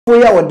For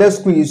ya the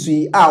school you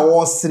see, I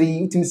was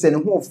 3 to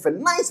send home for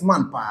nice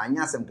man pa, and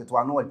yasem to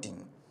one or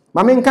thing.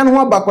 Maame can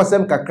ho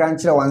bakwasem kakra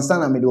nkyere wansa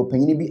na me de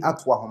opanyini bi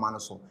Acquah homa no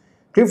so.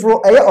 Creflo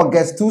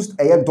Augustus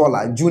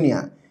 $1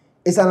 Jr.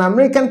 is an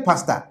American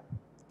pastor,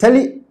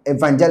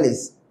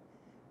 tele-evangelist,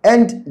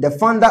 and the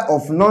founder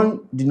of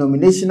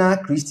non-denominational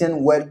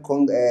Christian World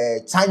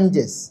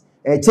Changes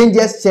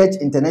Church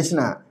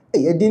International.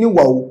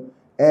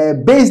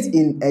 Based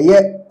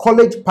in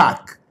College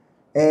Park,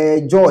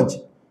 Georgia,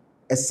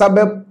 a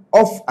suburb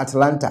of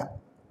Atlanta.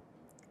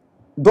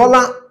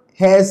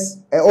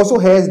 Also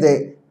has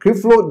the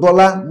Creflo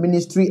Dollar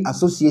Ministry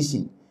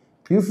Association,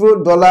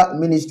 Creflo Dollar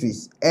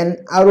Ministries, and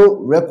Arrow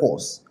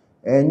Records.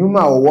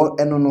 Numa owo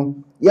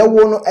enono. Ya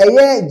wono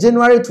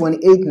January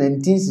 28,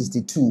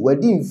 1962.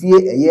 Wadi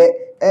mfie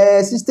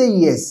 60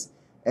 years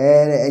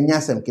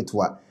enyasem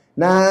ketwa.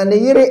 Na ne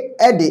yere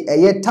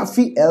ede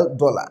tafi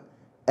 $1.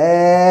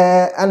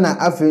 Ana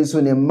afi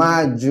so ne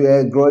ma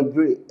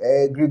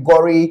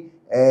Gregory,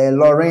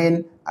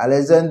 Lauren,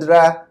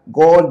 Alexandra,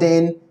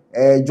 Gordon,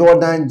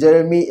 Jordan,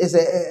 Jeremy is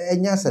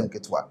enyasem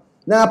ketwa.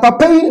 Na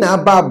papa yi na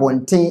ba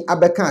bonten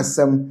abeka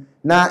asem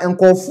na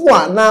nkofo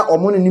a na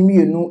omo ne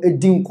mienu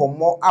edi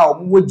nkomo a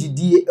omo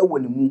wagidie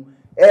ewone mu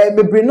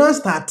mebre na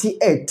start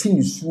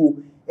tinisuo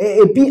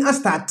ebi a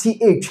start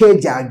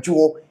twa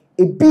adwo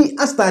ebi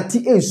a start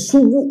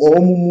sugu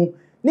omo mu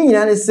ni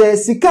nyina ne se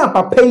sika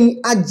papa yi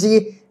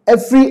age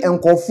afri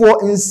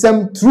nkofo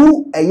nsem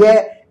through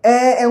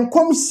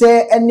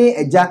enkomhye ene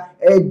eja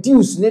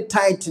dues ne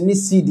tithe ne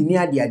seed ne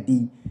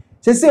ade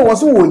se wo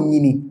so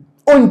wonyini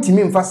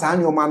ontimi mfa saa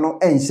ne oma no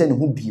enhye ne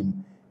ho biem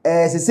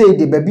se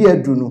de baby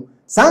adru no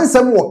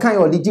sansem wo kan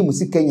odigi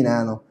musika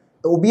nyina no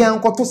obi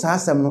ankoto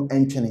saasem no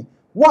entwene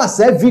wo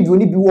asa video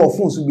ni bi wo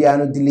phone so bia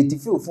no delete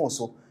free phone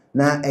so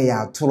na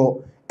eya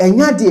atoro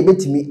enya de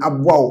ebetimi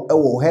aboa wo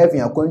ewo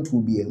heaven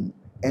akwantu bia mu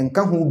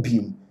enka ho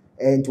biem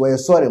enti we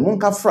sorry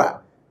monka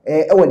fra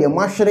ewo de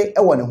mahwere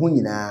ewo ne ho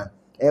nyina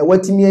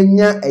watimi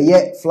anya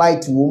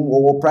flight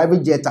wo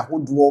private jet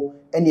ahodo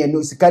ene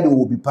no sika de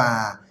wo bi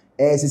pa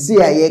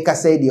sisi aye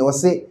kasa de wo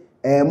se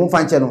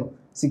momfa nche no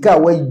sika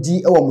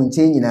wadi ewo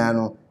munche nyina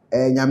no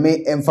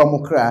nyame emfa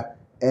mokra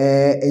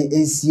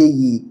ensie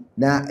yi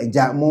na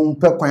eja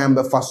mompe kwan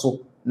befa so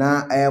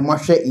na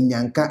mahwe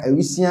inyanka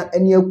awisia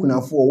ene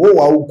akunafo wo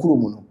wa wokuro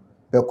mu no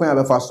pe kwan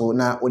befa so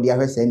na odi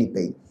ahwese ni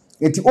pei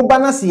eti oba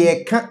na se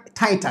ye ka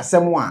tight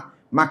asem a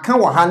maka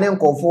wa ha ne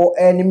nkofo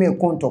ene me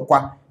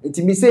kontokwa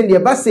eti mi se ne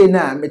ba se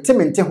na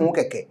metemente ho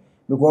keke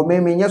because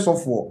me nye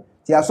sofo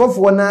ti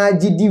asofo na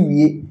gidi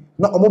wie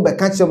na omo be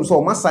ka kyerem so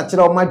o masa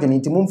kyerɛ o madwene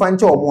enti momfa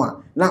nkyɛ omo a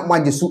na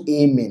magye so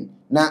amen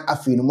na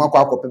afi no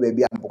makwa akɔpɛ ba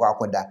bia mpokɔ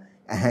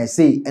akɔda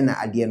sei na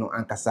ade no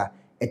ankasa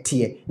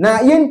etie na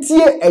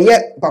yentie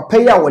papa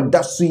yi a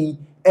woda so yi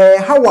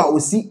hawa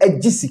osi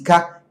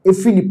agisika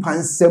efi ni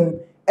pansam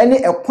ene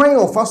ekwan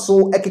ofa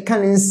so ekeka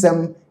ne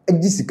nsam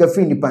agisika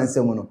fi ni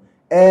pansam no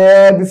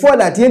before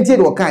that yentie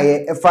de woka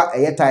efa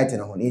title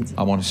no ho enti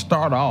I want to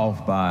start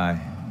off by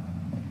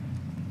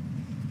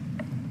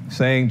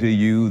saying to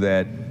you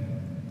that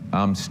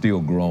I'm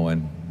still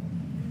growing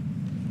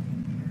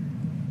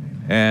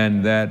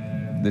and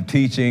that the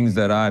teachings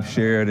that I've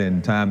shared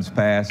in times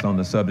past on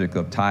the subject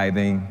of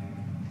tithing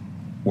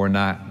were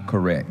not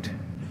correct.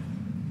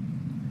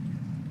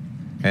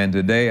 And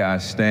today I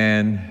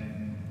stand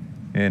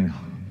in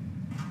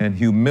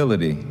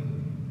humility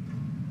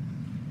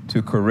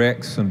to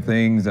correct some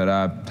things that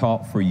I've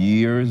taught for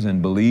years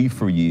and believed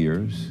for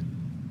years,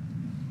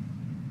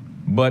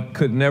 but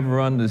could never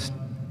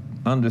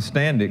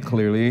understand it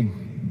clearly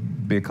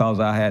because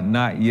I had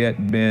not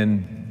yet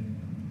been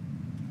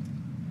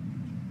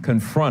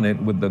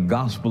confronted with the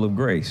gospel of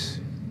grace,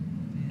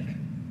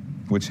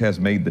 which has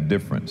made the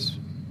difference.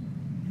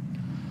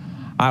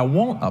 I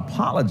won't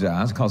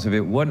apologize because if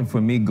it wasn't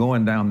for me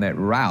going down that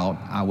route,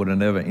 I would have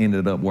never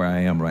ended up where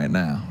I am right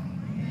now.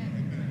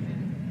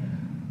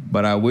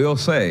 But I will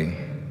say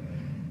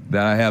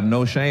that I have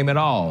no shame at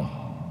all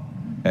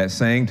at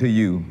saying to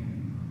you,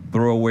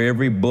 throw away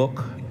every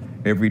book,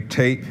 every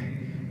tape,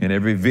 and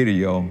every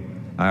video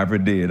I ever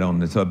did on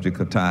the subject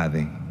of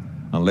tithing,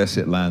 unless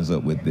it lines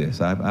up with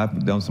this.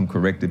 I've done some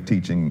corrective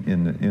teaching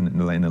in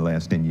the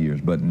last 10 years,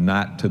 but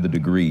not to the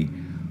degree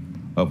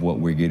of what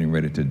we're getting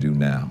ready to do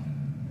now.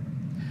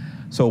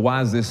 So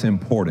why is this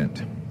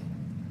important?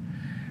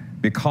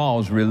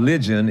 Because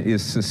religion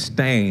is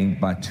sustained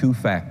by two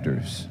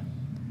factors: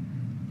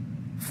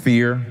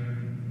 fear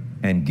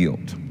and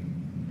guilt.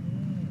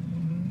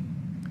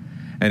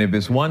 And if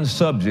it's one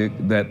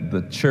subject that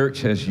the church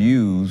has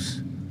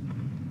used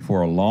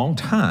for a long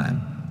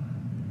time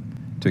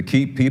to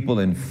keep people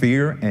in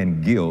fear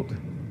and guilt,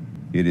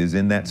 it is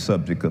in that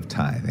subject of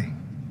tithing.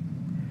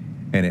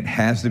 And it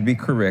has to be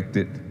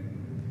corrected,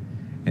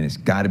 and it's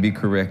got to be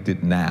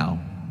corrected now.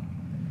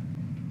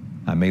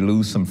 I may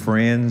lose some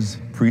friends,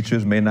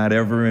 preachers may not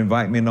ever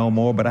invite me no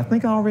more, but I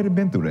think I've already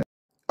been through that.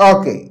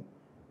 Okay.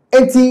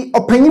 Enti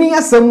opanyini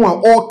asem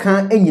a all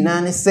kan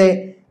enyina ne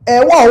se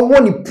wa wo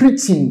ni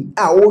preaching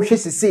a wo hwe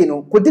sese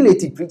no ko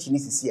delete preaching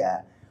sese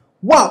a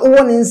wa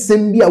wo ne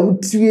nsem bi a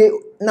wotue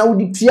na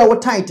wodi tua wo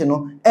tight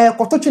no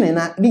kototwene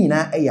na ni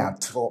nyina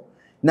atro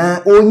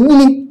na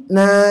onyini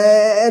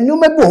na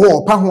enuma bi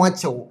ho pa ho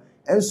achewo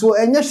enso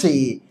enye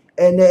hwe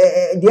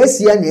de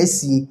asia na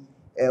asie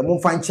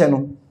momfa nche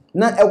no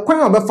na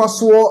ekwan obefa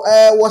so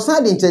wo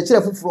san de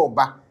nkyekere foforo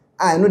ba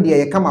no de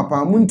ye kama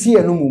pa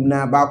muntie no mum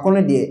na ba ko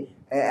no de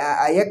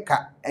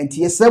ayeka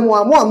enti yesemu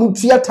a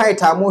mutua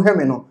tight a mo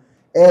hweme no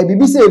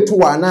bibi se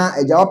etuwa na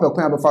agya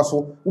wapekwan abefa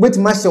so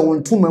ubetimi ahye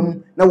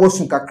wontomam na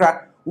wosu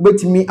kakra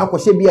ubetimi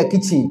akohye bia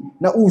kitchen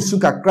na usu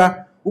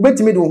kakra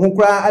ubetimi de wo ho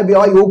kra abia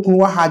wa ye okunu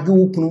wa hage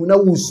okunu na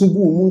usu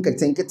bu mu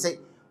nketenkete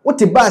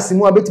wote baasi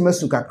mu abetimi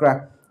asu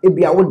kakra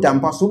ebia wo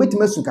dampa so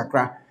ubetimi asu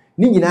kakra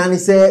ni nyina ne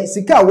se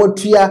sika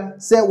wotua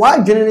se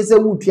wadwene ne se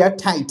wotua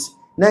tight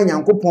na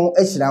nyankopon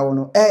ahyira wo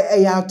no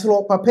ya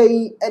atoro papa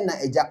yi na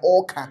agya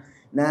oka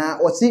na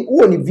osi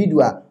wo ni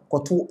video a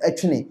koto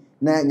atwene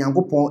na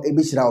nyankopon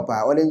ebehyira wo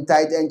pa wole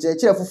tight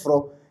enkyekere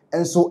foforo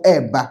enso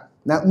eba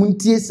na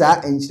muntie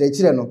saa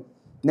enkyekere no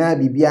na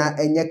bibia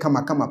enye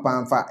kama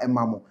pamfa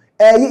emamo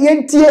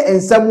yentie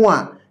ensam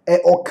a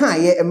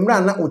okaye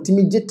emra na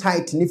otimi ge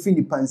tight ni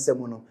Philip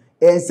nsam no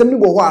ensam ni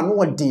bo ho a no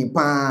odin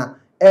pa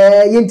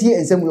yentie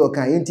ensam we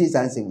okaye yentie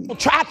saa nsam we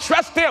try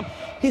trust him.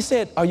 He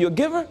said, are you a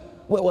giver?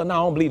 Well, no, I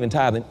don't believe in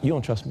tithing. You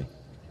don't trust me.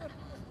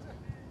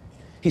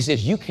 He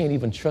says, you can't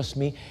even trust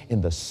me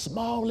in the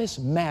smallest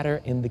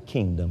matter in the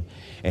kingdom.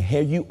 And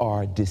here you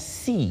are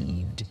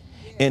deceived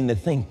into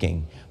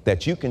thinking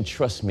that you can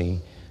trust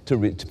me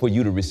for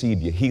you to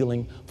receive your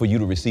healing, for you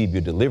to receive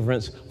your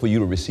deliverance, for you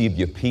to receive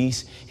your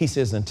peace. He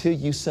says, until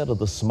you settle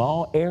the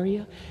small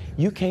area,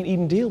 you can't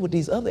even deal with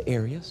these other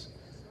areas.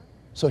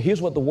 So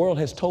here's what the world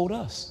has told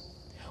us.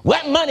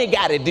 What money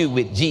got to do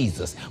with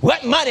Jesus?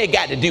 What money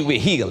got to do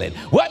with healing?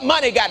 What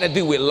money got to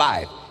do with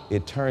life?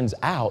 It turns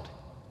out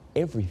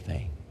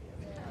everything.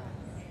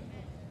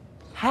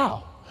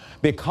 How?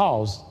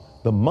 Because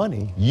the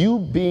money, you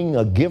being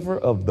a giver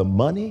of the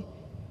money,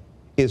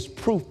 is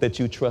proof that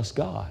you trust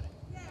God.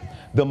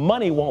 The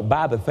money won't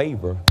buy the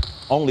favor,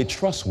 only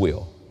trust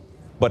will.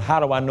 But how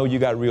do I know you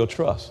got real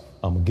trust?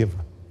 I'm a giver.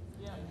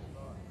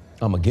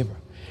 I'm a giver.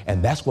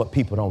 And that's what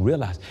people don't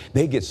realize.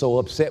 They get so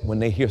upset when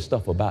they hear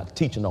stuff about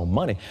teaching on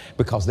money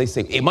because they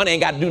say, hey, money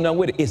ain't got to do nothing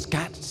with it. It's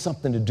got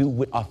something to do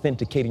with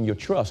authenticating your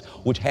trust,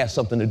 which has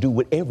something to do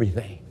with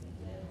everything.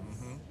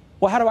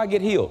 Well, how do I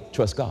get healed?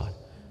 Trust God.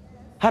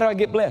 How do I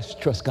get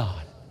blessed? Trust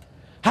God.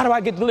 How do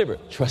I get delivered?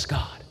 Trust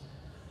God.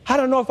 How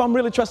do I know if I'm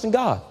really trusting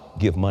God?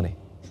 Give money.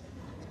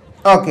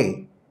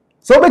 Okay.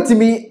 So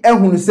betimi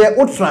ehunu se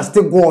o trust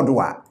God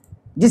wa.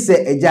 Gi se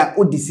eja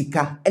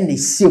odisika ene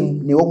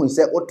hyem ne ohunu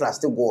se o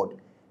trust God.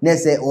 Na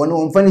se ono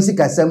omfani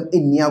sika sam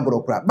eni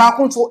agorokra. Ba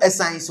ko so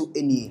esan so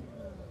eni.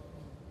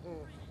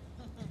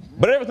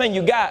 But everything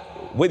you got,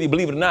 whether you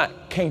believe it or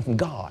not, came from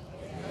God.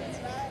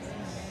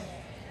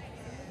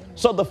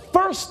 So the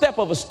first step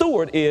of a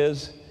steward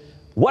is,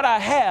 what I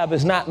have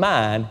is not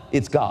mine,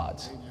 it's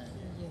God's.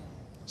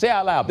 Say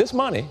out loud, this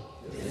money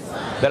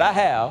that I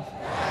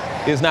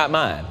have is not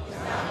mine.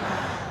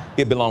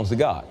 It belongs to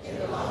God.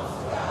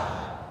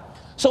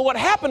 So what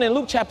happened in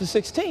Luke chapter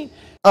 16?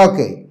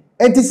 Okay.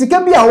 Enti sika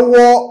bi a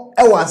wo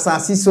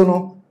asase so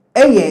no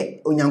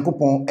eye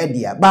onyankopon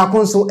edia. Ba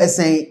ko so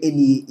esen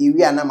eni ewi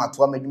anamato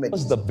amadwuma.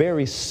 Was the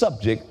very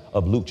subject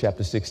of Luke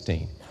chapter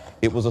 16.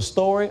 It was a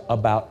story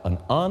about an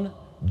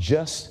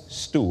unjust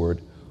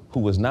steward who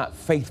was not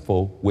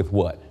faithful with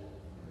what?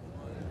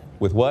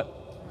 With what?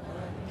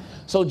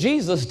 So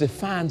Jesus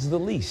defines the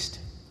least.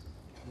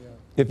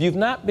 If you've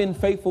not been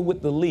faithful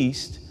with the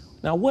least,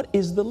 now what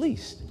is the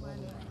least?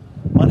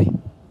 Money.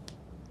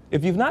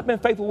 If you've not been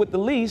faithful with the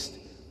least,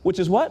 which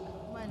is what?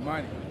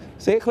 Money.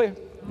 Say it clear.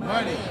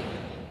 Money.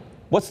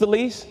 What's the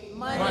least?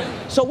 Money.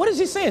 So what is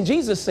he saying?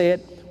 Jesus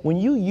said, when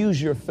you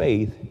use your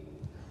faith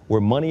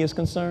where money is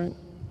concerned,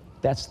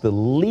 that's the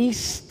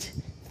least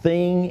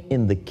thing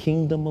in the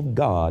kingdom of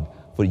God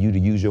for you to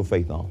use your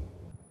faith on.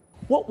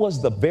 What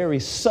was the very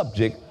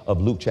subject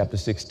of Luke chapter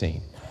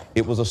 16?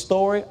 It was a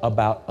story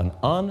about an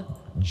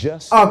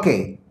unjust.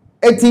 Okay.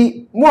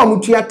 Eti mo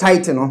amutua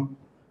title no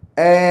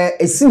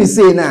esini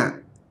say na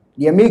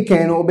the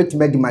American no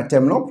obetime di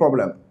matem no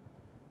problem.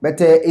 But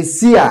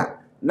esia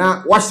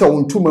na wahye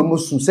wontuma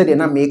musu say de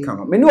na American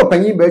no. Me ne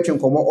opanyi ba atwe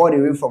nkomo all the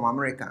way from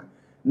America.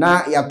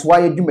 Na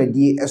yatoa ye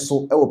dwumadi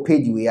eso e wo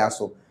page we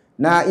aso.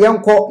 Na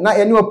yenko na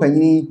ye ne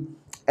opanyi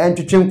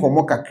entwetwe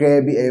nkomo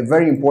kakra bi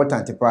very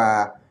important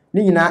pa.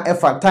 Ni nyina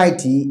efa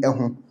title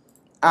ho.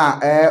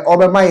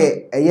 Obema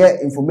ye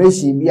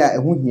information bi a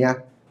eho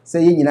hia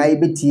say ye nyina ye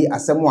beti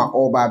asem a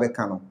oba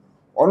beka no.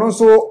 Ono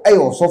nso eye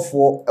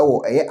osofo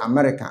ewo eye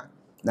America.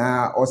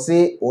 Na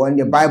ose on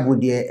the Bible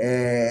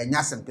de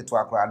nyasem keto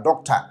akra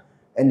doctor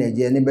ene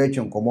je ne be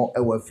twe nkomo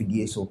ewo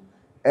afidie so.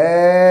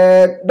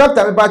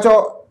 Doctor me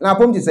pacho na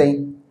pom ti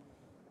say.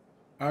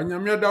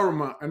 Anyamia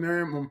daruma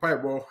ene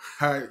mompaebo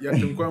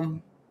yatenkwam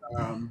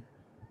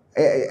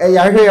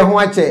Ya hwe ye ho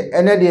ache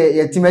ene de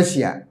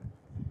yetimahia.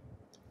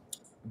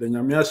 The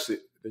nyamiase.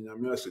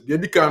 De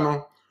dika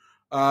no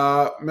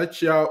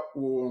mechia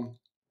wo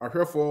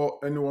ahwefo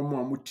ene wo mo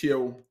amutie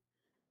wo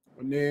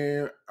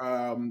ne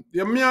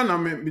ye me na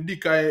me di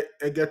kai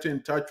get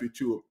in touch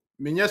with you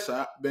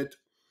menyesa but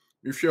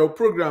we share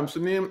programs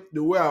ne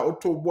the way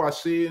auto bo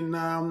ase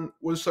na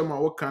wonsam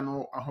a woka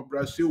no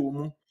ahobrase wo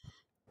mu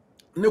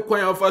ne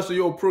kwan afa so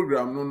your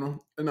program no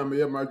na me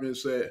ye madwen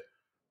say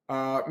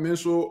me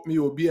so me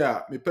obi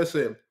a me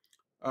pese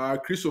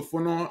Christopher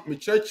no me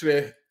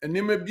churchre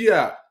enema bi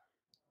a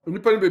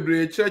onipa no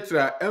bebre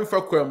churchra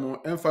emfa kwa mu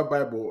emfa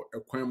bible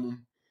ekwan mu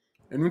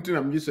enu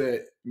ntina me say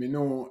me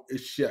no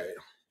ehia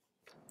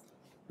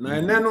na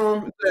ene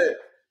no say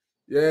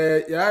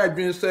ya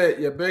adwen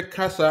say ye be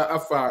kasa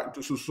afa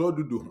to soso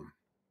dudu ho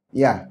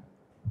yeah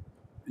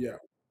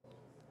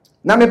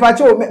na me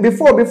pacho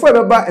before be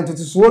ba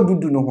entotoso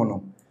dudu no ho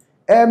no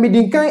me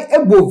dinkan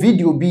ebo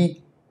video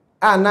bi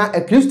na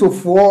a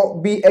Christopher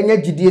bi enya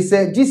gidie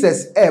se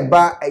Jesus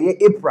eba eye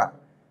April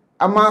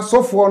ama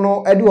sofo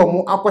no ede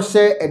omo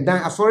akohye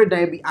edan asori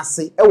dan bi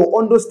ase ewo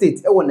Ondo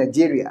State ewo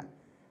Nigeria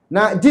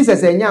na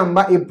Jesus enya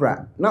mba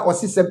April na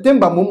osi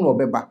September mom no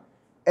obeba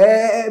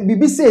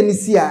bibi se ni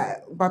si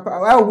a papa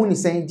a hu ni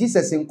sen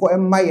Jesus nko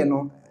emmaye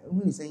no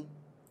hu ni sen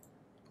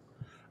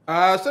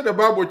so the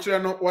Bible kire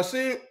no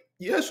wose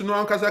Yesu no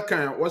ankasa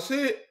kan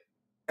wose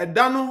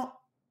eda no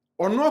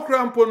ono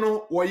krampo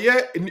no woye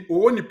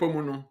owo nipa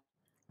mu no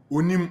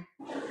onim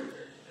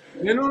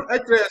nenu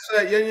ekre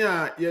se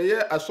yenya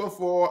yeye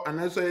asofo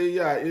anase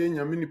ya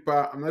nyame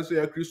nipa anase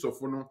ya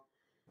Christopher no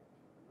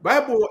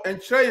Bible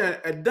enkire yen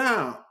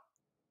eda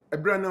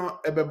ebra no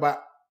ebeba.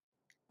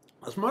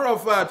 As a matter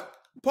of fact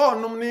Paul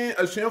nom ni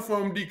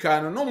asuafo di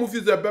ka no mu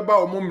fize beba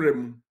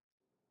omomrem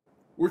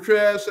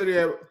wohwe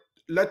sere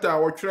letter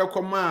wohwe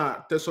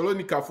koma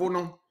Thessalonica fo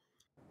no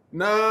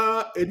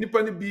na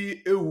enipa ni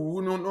bi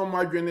ewu no no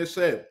madwene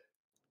se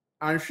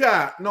anhwe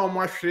a na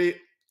omahwe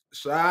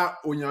saa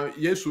onya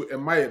Yesu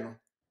emaye no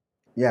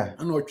yeah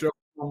ana wohwe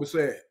koma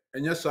se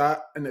enye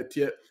saa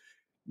enetie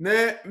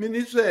ne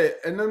mini se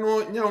ene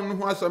no nyawo no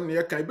ho asam ne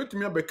yeka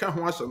betumi abeka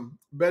ho asam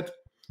but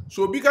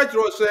so bi ka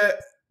kiro se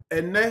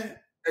ene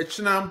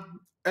echina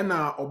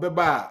ena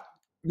obeba a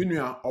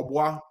minua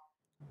oboa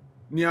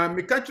nia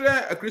meka kire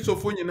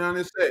akrisofo nyina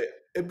ne se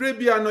ebre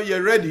bia no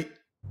you're ready.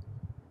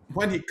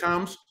 When he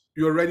comes,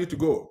 you're ready to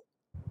go.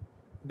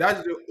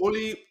 That's the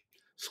only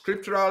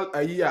scriptural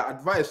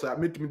advice that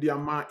made me the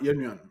ama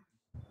yenuan.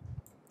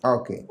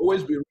 okay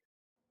Always be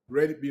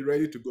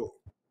ready to go.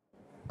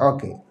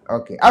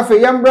 okay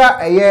afi yambra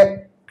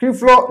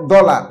Creflo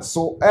dollar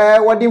so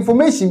what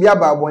information bi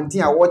aba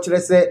abontin a wo kire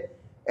se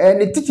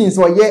ne teachings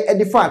o ye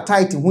edifa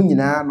tight hu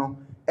nyina no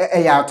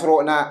ya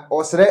atoro na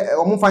osre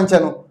omfa nche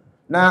no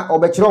na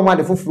obekire o ma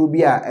de foforo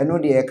bi a eno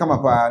de kama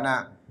pa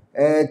na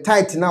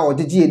tight na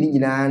odegye ni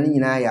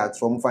nyina ya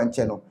atoro omfa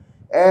nche no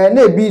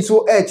na ebi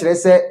so kire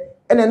se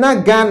ene na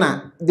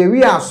Ghana the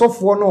we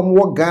asofo no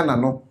omwo Ghana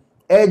no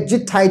gi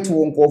tight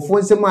wo nkofo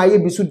nsem aye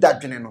bi so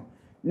dadwene no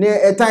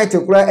ne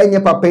tight kura enye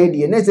papa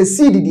die na se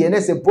seed die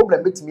na se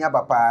problem betimi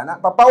abapa na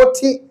papa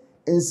oti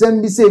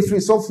nsem bi se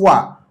free sofo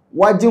a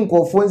wagye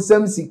nkofo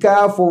nsem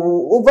sika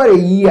for over a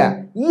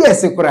year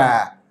yes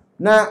kura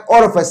na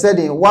all of a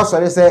sudden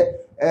wasore se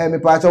me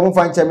pa cho mo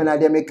fa nche na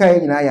de me kai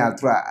nyina ya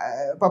atora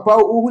papa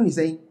uhu ni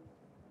sei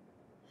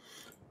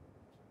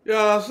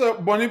Yeah, so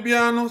boni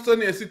bia no so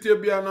na esitie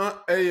bia no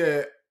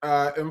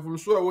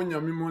emfumso a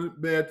wonyame mu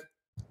bet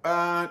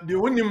de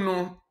wonim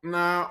no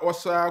na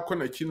osa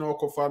konachi na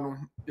okofa no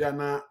ya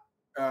na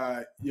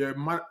ye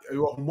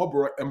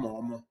homobro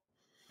emo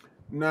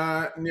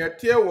na ne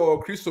tie wo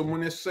Kristo mu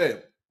ne se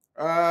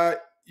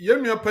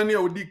yenua pani a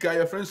odika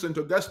ya friend St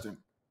Augustine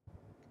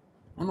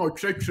ono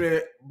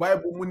twetwe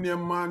Bible mu ne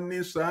ma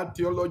ne sa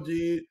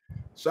theology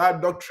sa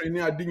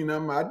doctrine adi nyina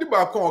ma adi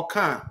ba ko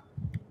oka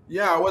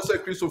yeah what's a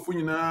Christopher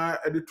nyina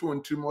editor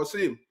ntrim o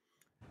say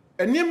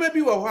enema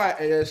bi wo ha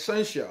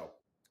essential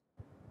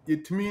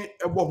yetimi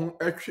ebo ho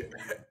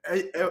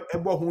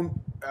ebo ho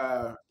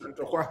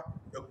ntokwa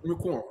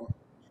ekumi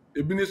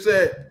ebi ni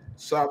say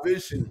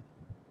salvation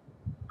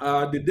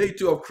the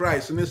deity of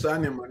Christ ne sa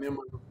nema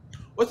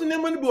what's the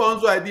name ni bi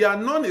won so idea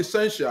non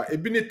essential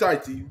ebi ni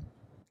tight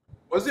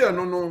was there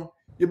no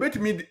you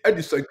betimi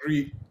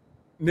disagree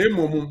na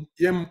emom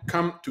yem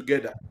come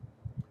together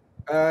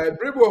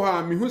Brebo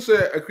ha mi hu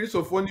say a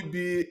Christopher ni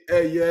bi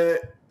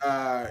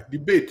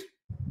debate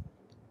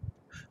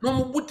no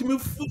mo butimi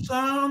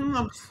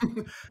fusan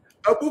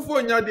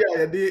abufo nya de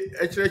ayede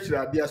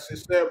ekyerechira de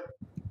asese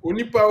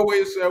onipa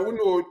we say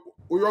wo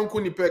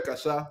oyonko nipa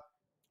kasa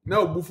na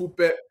obufu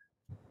pe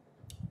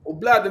o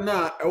blood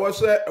na e wo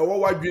say e wo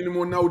wadwene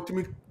mu na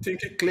otimi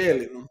think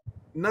clearly no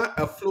na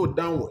a flow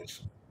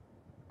downwards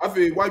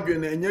afi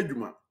wadwene enya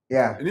adwuma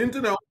yeah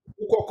enti na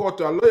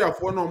ukokota lawyer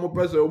for na omo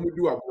pese omo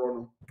di wabro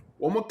no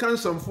omo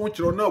cancer mfo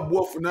kiro na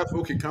abuofu na afi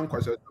okekan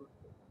kwasa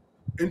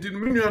enti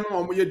minua no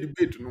omo ye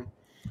debate no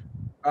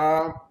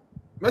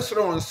mesre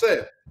on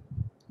say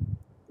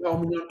na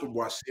omo nyanto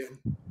boase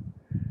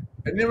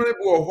enimre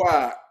bi wo ho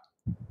a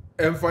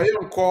emfa ye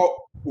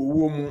nko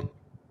owo mu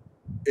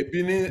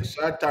ebi ni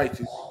sa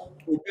tight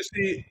obi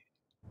si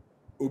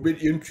obi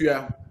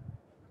yentua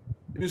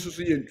Ni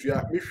susu ye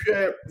ntua. Me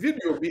hwɛ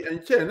video bi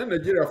enche na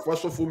Nigeria fo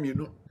asofo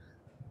mienu.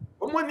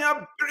 Omo ni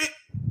abere.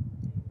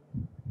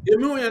 Ye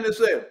me won ne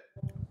say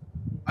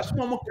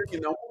asoma mo kan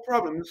nyina wo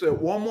problem say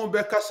one more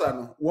be kasa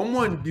no, one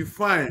more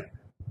define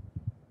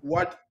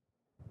what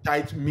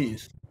tithe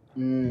means.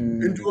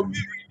 And to be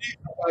really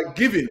about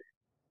giving,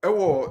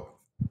 ewo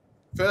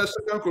 1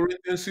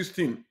 Corinthians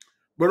 16.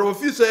 But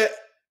if you say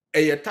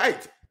a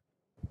tithe,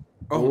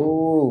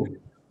 Oh.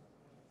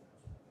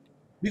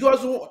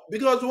 because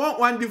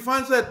one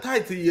defines a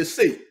tithe, you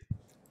say,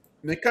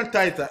 they can't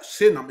tithe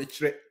say na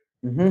mechre.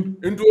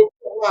 Into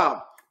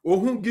wow, or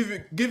who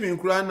giving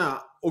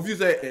krana of you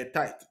say a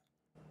tithe.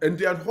 And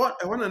the what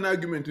I want an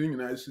argument in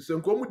United States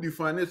and come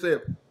define it say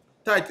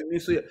tithe and you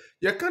say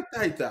you can't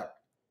tithe that.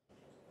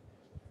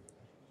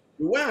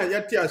 When I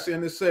yet say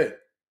and say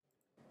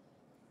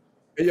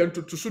a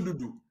yantu to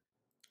sududu.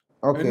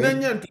 And then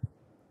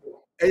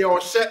Okay.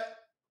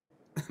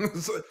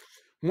 yantu so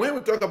when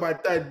we talk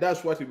about tithe,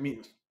 that's what it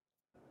means.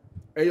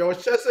 And your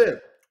chest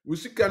said, we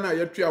see kana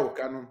yetua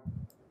wokano.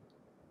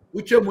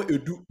 Uche mo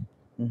edu.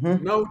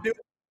 Now de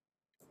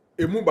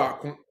emu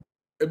baako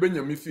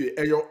ebenyame fie.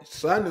 Eyo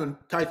san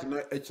tithe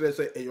na ekire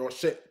say eyo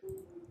hye.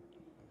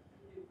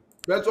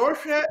 But all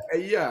share a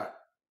year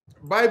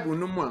Bible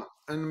no mu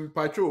and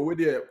patcho we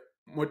dey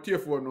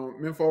motiefo no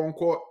memfa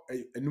wonko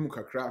enum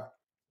kakra.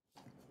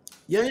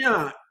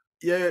 Yenya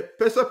ye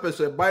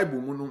pesa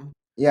Bible mu no.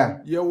 Yeah.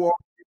 Ye wo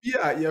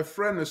bia ye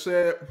friend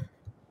say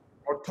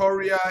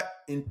authorial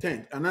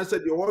intent. And I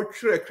said, you want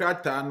to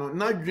krata no,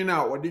 not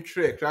jina or the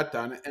tre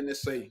krata and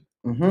say.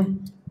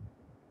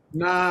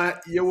 Now,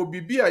 you will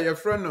be your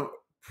friend of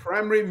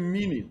primary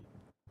meaning.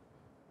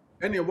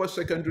 And it was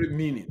secondary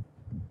meaning.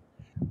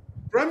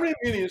 Primary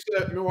meaning is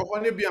that me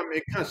want to be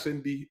American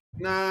Cindy.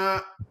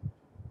 Now,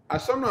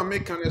 as some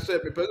American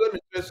said, because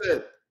I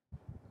said,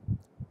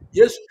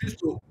 yes,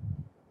 Christo,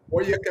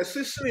 or you can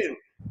see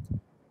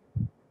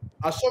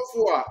a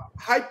software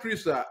high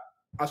priest, a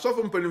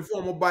software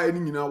inform by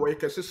any where you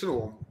can see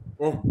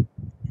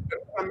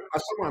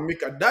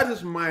that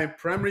is my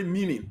primary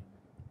meaning.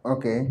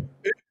 Okay.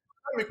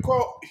 Let me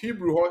call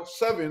Hebrew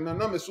 7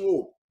 and I'm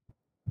so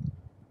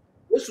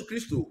Jesus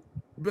Christo.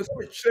 Because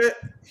we share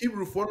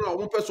Hebrew for now,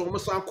 one person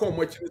almost come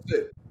what you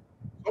say.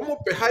 Some of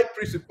the high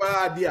priest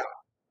dia.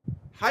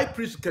 High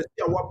priest can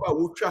see what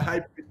ultra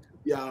high priest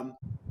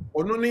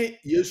only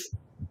yes.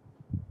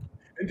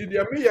 And did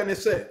you me and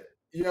say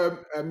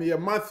me a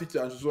math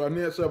teacher, so I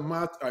need some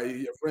math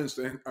your friends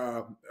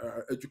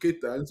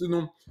educator and so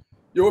no.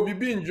 You will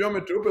be in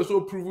geometry,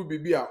 also prove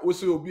B,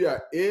 also be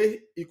A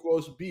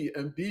equals B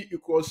and B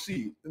equals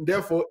C, and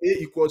therefore A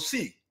equals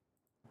C.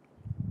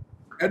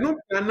 And no,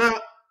 now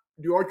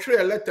the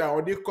author letter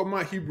or the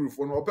comma Hebrew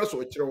for no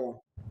person.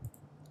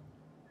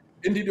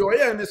 And the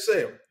way and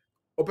say,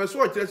 or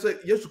person say,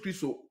 yes,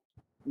 Christ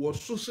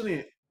was so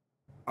soon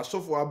a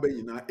software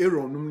bay na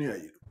Aaron Numnia,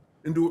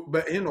 and do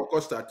by in or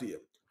cost at here.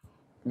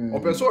 Or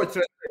person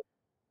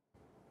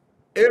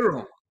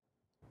Aaron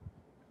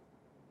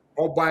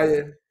or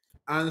by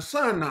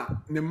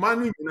ansana ne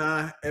manu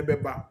na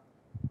ebeba.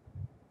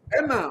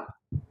 Ena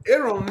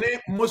Aaron ne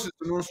Moses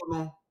no so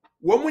no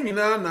wo mu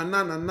nyina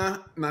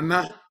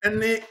nana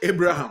ene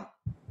Abraham.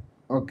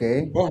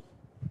 Okay. Oh,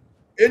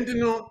 endi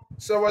no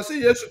so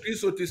wase Yesu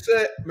Kristo ti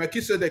say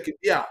Melchizedek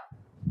dia.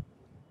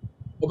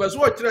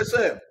 Obeso o kire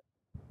say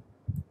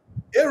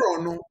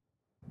Aaron no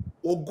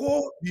will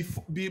go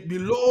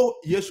below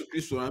Yesu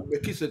Kristo and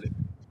Melchizedek.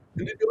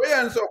 And the way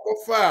answer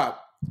kofa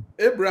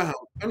Abraham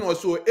and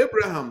also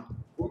Abraham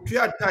who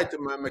try tight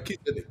my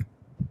Melchizedek.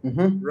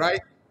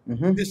 Right?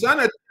 The son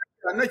of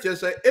nature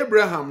say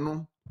Abraham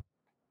no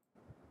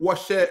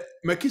was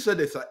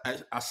Melchizedek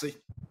ase.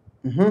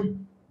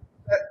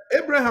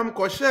 Abraham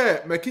ko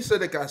share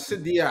Melchizedek ase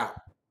dia.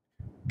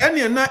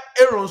 Ene na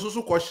Aaron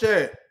so ko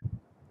share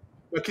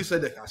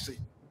Melchizedek ase.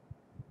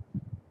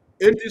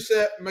 Enti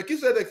say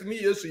Melchizedek ni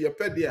Yesu ye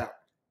pe dia.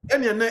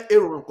 Ene na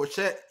Aaron ko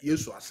share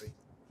Yesu ase.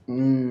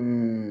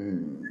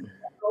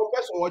 O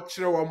person wo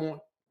kire wo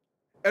mo.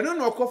 Eno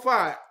na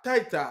okofa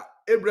title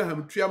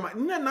Abraham tuama.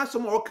 Nna na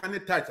some o kan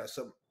title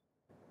asem.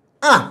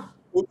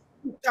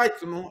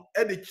 Title no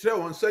e de kire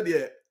won say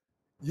de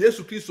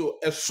Jesus Christo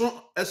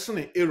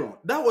esne Aaron.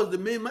 That was the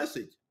main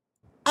message.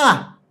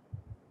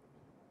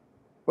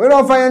 We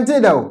don't find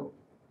it though.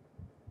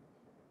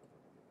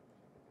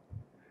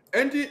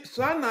 And the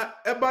sana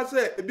eba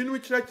say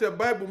ebinu church the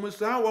Bible mu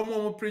sa wa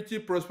mo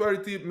preach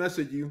prosperity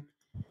message you.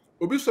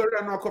 Obi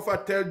sorry na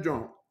kofa tell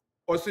John.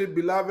 Or say,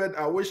 beloved,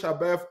 I wish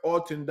above all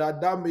things that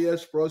thou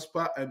mayest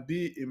prosper and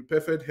be in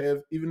perfect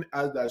health, even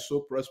as thy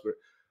soul prosper.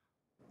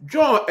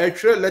 John a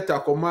letter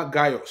comma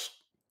Gaius.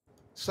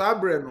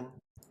 Sabre no.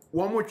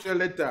 One more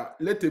letter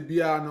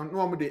bia no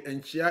one de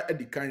enchia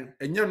edikan.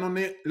 Enya no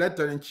ne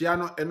letter enchia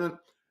no and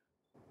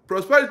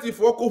prosperity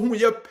for whom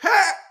ye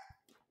pay.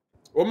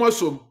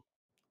 Almost.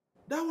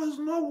 That was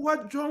not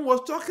what John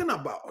was talking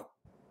about.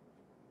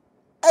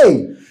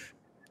 Hey.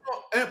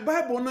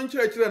 Bible no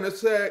church na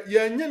say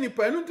ye nya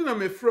nipa enu ntina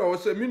me frɛ o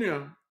say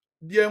minua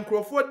de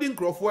nkrofo di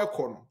nkrofo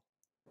ekono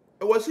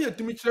was here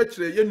to me church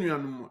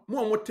yenuanum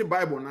mo wote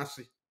Bible na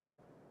se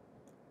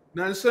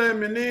na nsan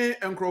me ne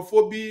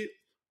encrophobia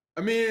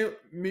me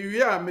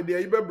wi a me de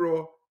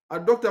ayibebro a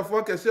doctor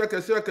for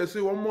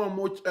kese wo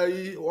mo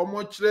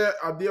kire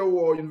ade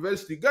wo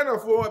university Ghana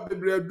for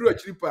bebre aduru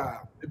akiri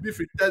pa e bi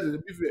free test e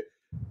bi free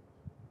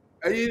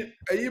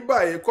ayi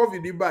bae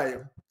covid bae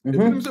e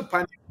bi se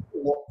panic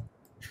wo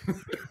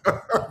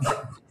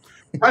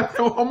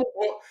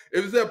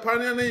if the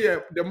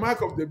panic the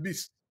mark of the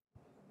beast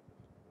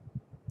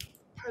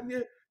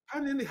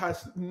panic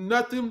has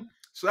nothing.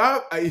 So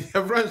I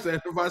have friends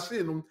and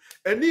vaccine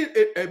and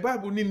a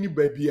Bible ni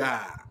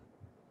babia.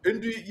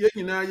 And ye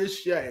nyina ye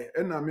share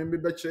and I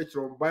remember church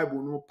on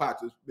Bible no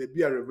part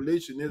baby a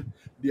revelation is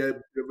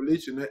the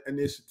revelation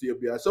and city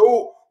bia.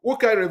 So what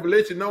kind of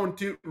revelation now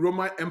until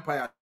Roman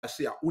Empire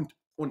say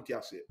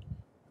say.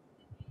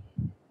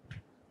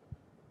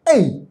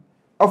 Hey,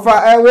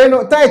 offer we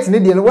no tight ni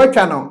dey no what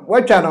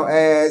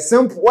channel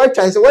simple what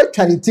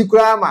channel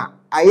tikrama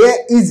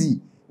aye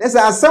easy. Let's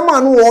say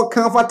someone who walk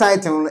for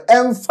title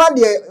and fa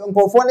de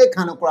nkofo ne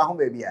kan kora ho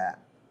ba bia.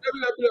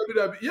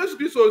 Yes,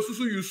 this also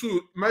Susu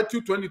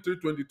Matthew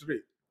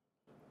 23:23.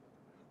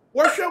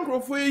 What shall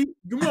nkofo yi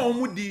dwuma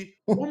omudi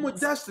omo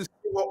justice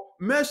ho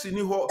mercy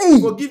ni ho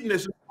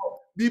forgiveness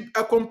be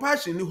a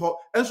compassion ni ho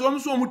and so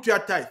omo tua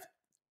tithe.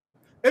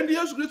 And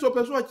yes, Christ of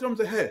person what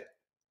say hey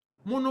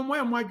mono mo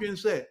adwen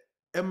say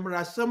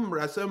emrasem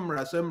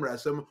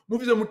mo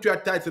fi say mo tua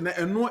tithe na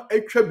eno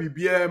atwa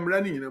bibia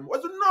emra ni nyinam.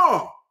 What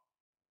no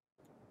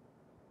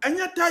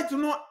anya tithe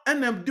no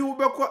enam di wo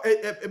beko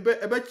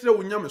ebe kire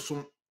wo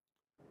nyamesom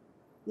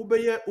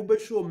wo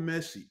show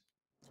mercy,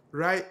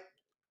 right?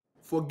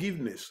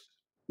 Forgiveness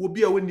wo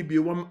bia woni bi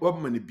wo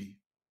mani bi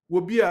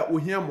wo bia wo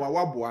hia mo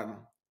waboa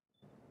no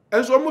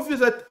enso mo fi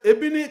say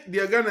ebi ni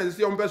de Ghana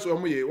say ompeso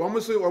omo ye wo mo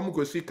say wo mo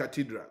kosi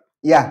cathedral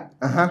Yeah,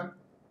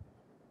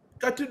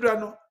 cathedral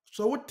no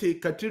so wo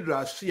take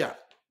cathedral sia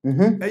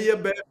eye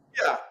ba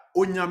bia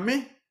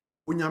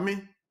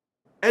onyame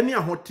eni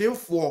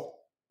ahotefo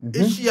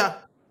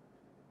ehia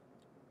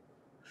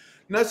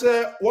na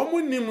se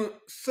womunim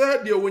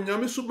se de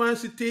wonyame suban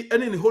city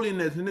ene ne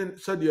holiness ne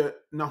se de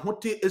na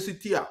hote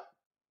esiti a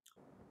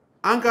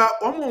anka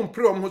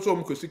ompre so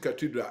omkosi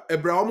cathedral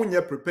ebra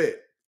omunye prepare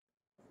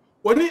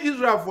woni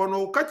Israel for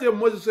no catch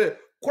Moses say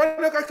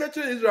kwana ka catch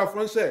Israel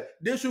for say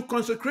they should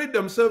consecrate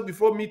themselves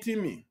before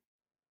meeting me.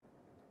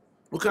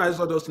 Okay,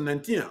 Exodus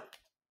 19.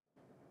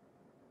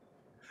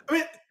 I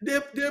mean they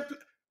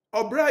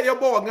obra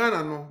yebo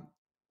Ghana no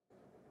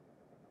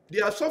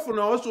they are suffering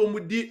also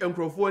mudi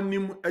enkrofo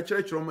nim a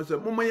church rom say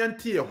moma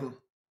yante ho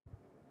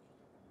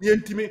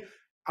yentimi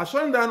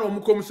asonda na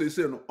omukom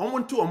sese no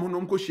omonte omo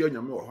no mkohia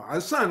nyame wo ho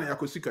ansa na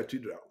yakosi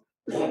cathedral.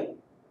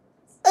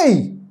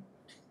 Hey,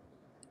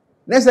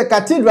 let's say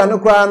cathedral no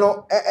kra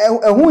no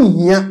ehun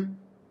hia.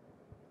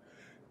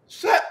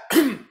 Say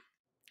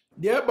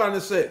the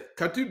urban say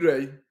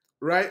cathedral,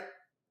 right?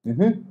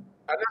 Another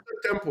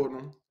temple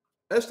no.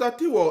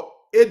 Estatiwo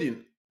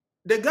Eden.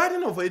 The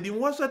Garden of Eden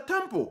was a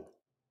temple.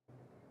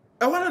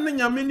 I want to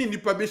nyame ni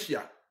nipa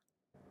behia.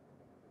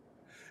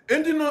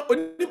 Enti no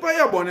onipa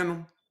ya bone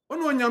no.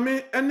 Ono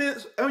nyame ene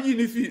ayi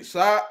ni fi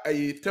sa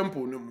ayi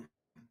temple no mu.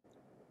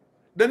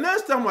 The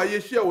next time I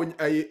share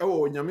ayi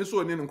ewo nyame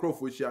so ne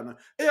nkrofo hia na.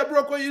 E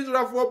broko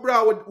Israel for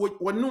bra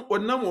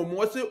wonam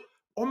omo say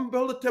on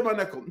build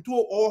tabernacle. Nto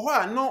o ho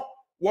a no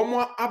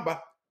womo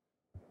aba.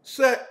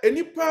 Se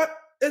enipa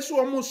eso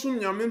omo sum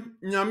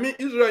nyame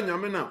Israel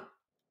nyame na.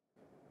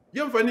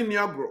 Yemfani ni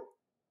agro.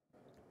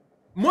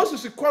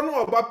 Moses kwano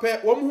oba pe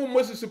wom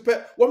Moses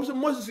pe wom se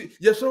Moses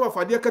yeso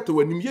afade akata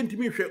wanim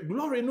yentimi hwe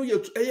glory no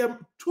yet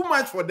too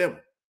much for them.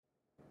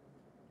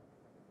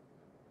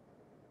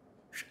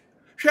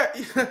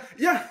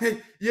 Yeah,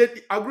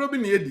 agro bi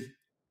na edi.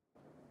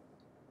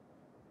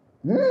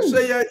 So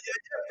ya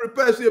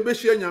prepare so be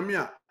hia nyame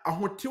a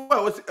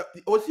ahotewa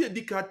osi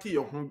edikate ye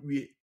ho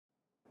wie.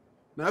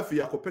 Na afi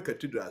yakope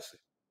cathedral ase.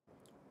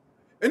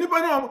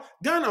 Anybody no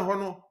Ghana ho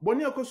no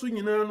boni akoso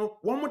nyina no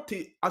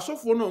womote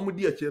asofo no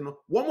omudi ache no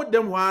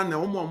womodem ho na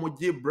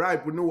womoje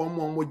bribe no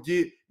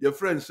womoje your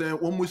friends say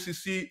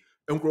womusisi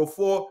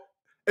enkrofo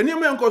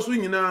enima enkoso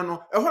nyina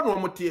no eho no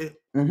womote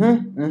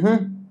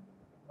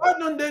why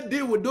don't they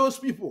deal with those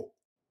people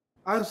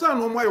and san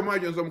no my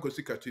imagine some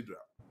kosi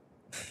cathedral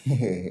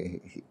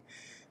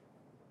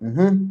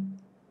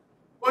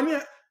boni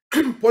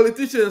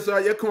politicians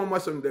are ye come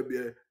masem da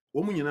bia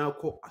womu nyina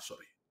akọ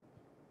asori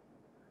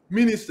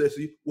ministers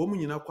womu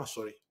nyina kwa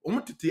sorry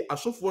omutete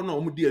asofo na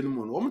omudi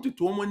animu no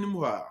omutete omanim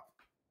ha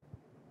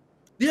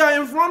they are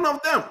in front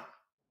of them.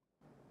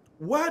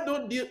 Why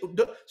don't they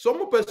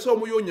some person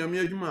yo nyame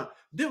adwuma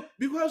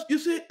because you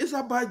see it's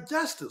about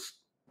justice.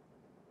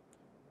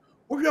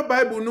 Ohwe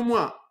Bible no mu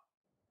a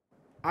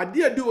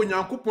ade ade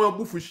onyankopon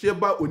abufuhye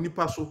ba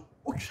onipa so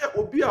ohwe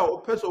obi a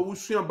opese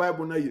owusua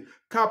Bible na yi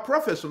ka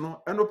prophets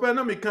no enope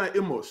na me kan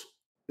Amos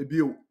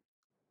ebio.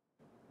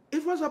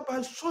 It was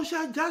about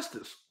social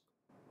justice.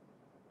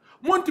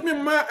 Montumi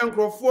ma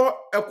enkrofo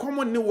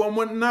ekwom ne wo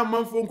mo na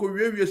manfo nko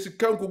wiewie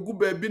sika nko gu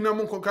ba bi na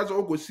mo nko kaza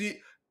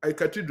okosi a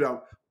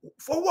cathedral.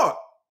 For what?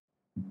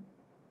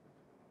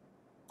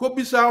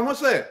 Kobisa ho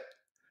say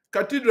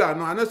cathedral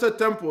no anasa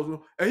temples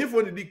no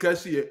ehifo de di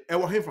kasi e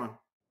wo hefa.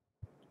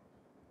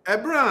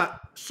 Ebra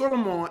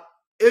Solomon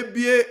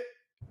ebie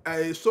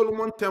a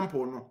Solomon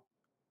temple no.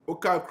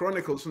 Oka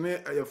Chronicles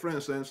ne your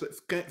friends and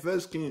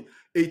First King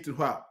 8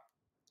 ha.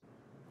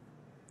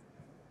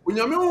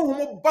 Onyame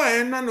ho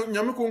ba na no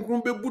nyame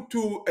konkron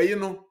bebutu eyi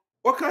no.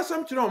 Oka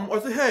sam kire o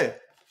say hey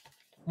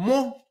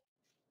mo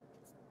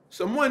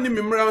so mo ani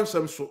memra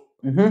nsam so.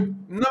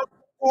 Na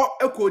ko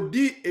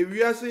ekodi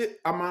ewiase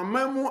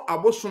amamamu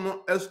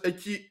abosono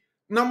aki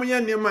na mo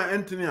ye nema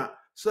entene a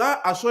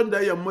sa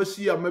asonda ya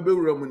masi a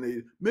mabewura mu na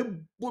yi me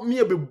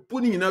bebu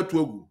ni nyina to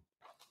agu.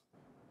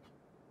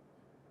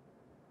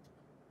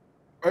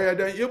 Oya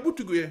dan ye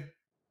butugu ye.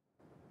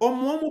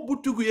 Omo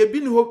butugu ye bi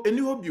ni ho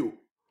eni ho bio.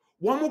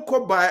 Womo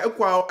ko ba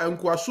ekwa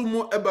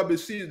enkwaso eba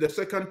besi the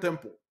second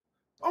temple.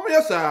 Omo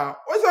yesa,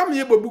 osam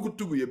ye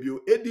butugu ye bio.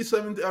 AD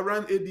 70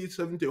 around AD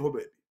 70 ho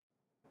baby.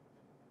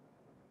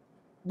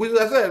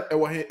 Buza say e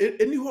wa he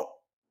eni ho.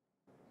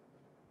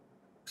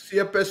 Si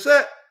e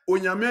pese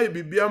onyame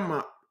bibia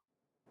ma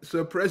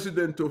se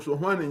president of so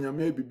hwan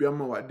nyame bibia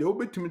ma wa de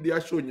obetimi de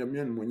ahye onyame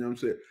an monyam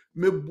say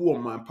mebu o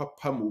man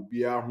papa ma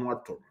obia ho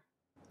ato.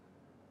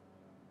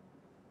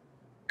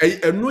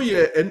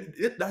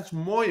 That's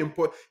more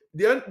important.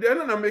 The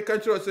end American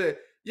church say,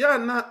 yeah,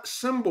 not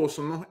symbols,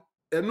 no,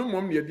 and no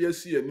mom you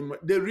see anymore.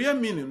 The real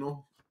meaning,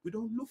 no, we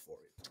don't look for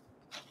it.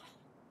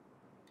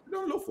 We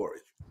don't look for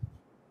it.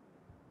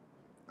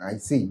 I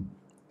see.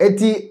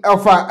 Eti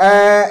alpha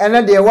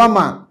ena de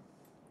wama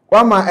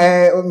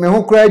me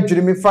ho kra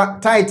adwiri me fa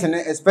title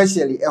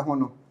especially ho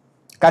no.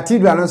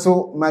 Cathedral no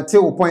so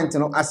Matthew point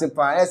no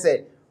asepa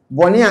say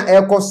bone a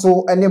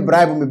ekoso ene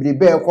bribe me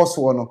bribe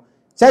ekoso no.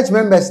 Church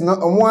members no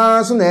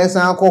omo so na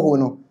esan akoho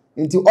no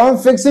nti on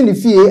fixing the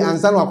fee and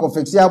san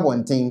akofixi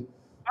abonten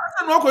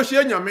Asa no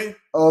akohie nyame.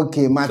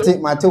 Okay,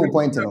 Matthew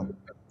point no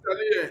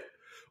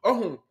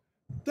oh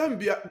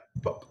tambia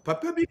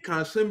papa bi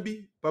kan sem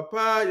bi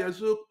papa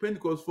yeso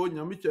Pentecost for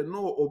nyame che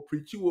no o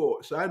preach wo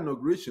sa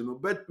inauguration no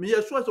but me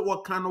yeso so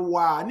what kan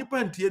wa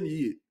nipa ntie ne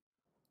ye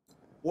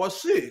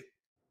was say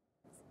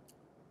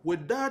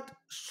with that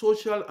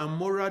social and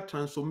moral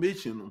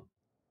transformation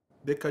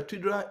the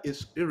cathedral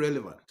is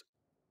irrelevant.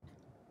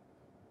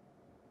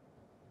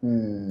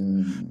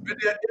 But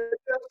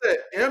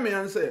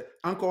the say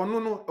uncle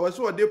no was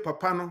what they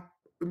papa no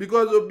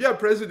because obi a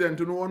president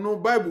no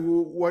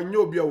Bible one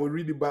obi a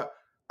read it but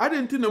I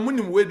didn't think na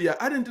munim we dia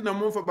I didn't think na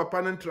mon for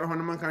papa na ntra ho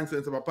na man kan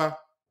sense papa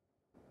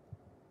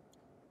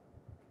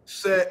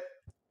say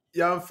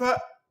yamfa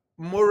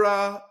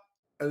moral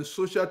and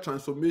social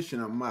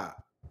transformation ama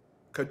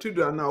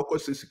cathedral na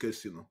okose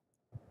sikasi no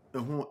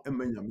eho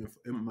emanyame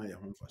emma ya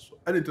ho fa so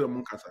I didn't think na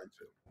mon kan sense.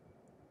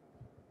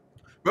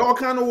 But what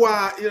kind of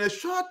wa in a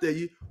short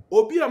day,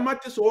 Obi a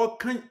matis or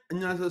can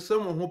answer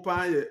some who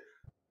pay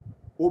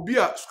Obi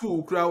a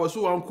school cry was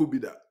so uncle be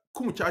that.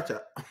 Kum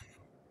chacha.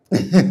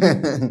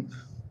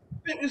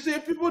 You see,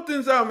 people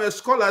think I'm a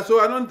scholar, so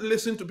I don't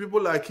listen to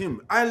people like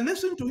him. I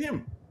listen to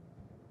him.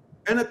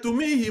 And to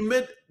me, he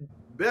made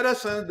better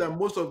sense than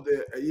most of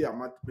the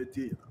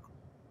mathematicians.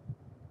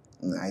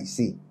 I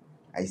see.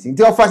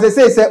 The officer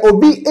say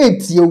Obi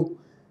 8 you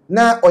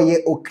na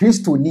oye o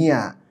Kristo ni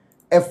a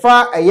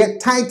efa eye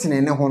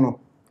titan ne ho no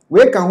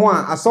we ka ho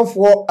a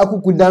asofo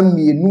akukudam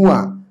mienu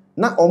a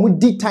na omu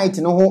di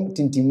titan ho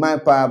tintiman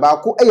pa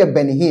ba ko eye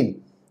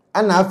Benihin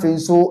ana afi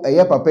nso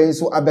eye papa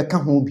nso abeka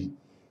ho bi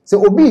se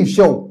obi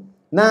show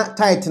na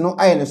titan no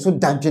aye ne so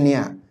dadwene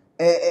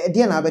a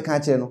de na abeka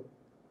kire no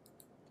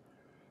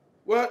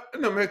well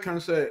in American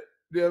say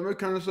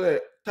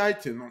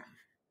titan no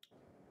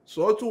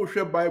so to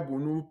share Bible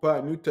no pa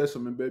New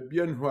Testament be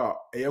bia no a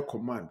eye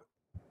command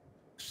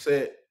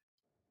say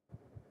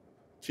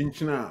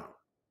chinchina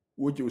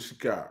woje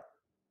osika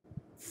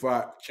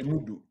fa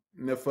chimudu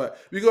nefa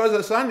because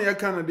the son here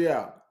can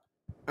there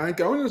and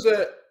can only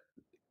say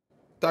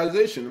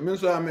taxation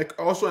means I'm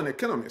also an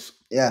economist.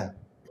 Yeah,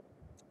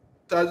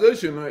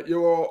 Taxation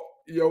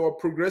your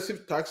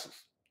progressive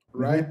taxes,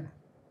 right?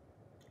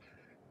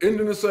 And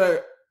then say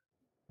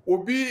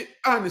obi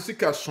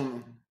anisika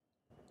son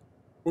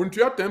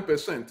unto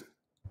 10%,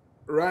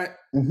 right?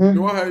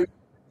 You have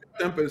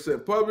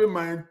 10%. Probably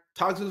my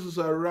taxes is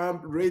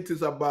around rate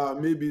is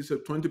about maybe it's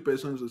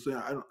 20%. So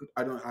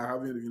I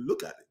haven't even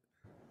looked at it.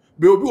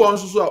 But obi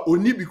wants to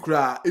only be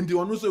cry into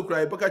one so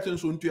cry back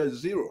into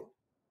 0.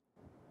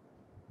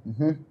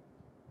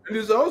 And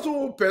it's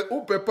also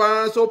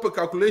per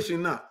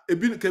calculation now. A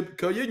bit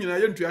can you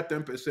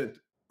 10%.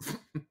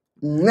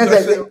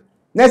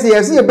 Next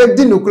year, see a bed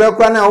dinner crack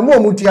now, more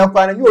mutia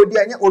pan, you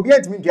will be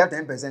at me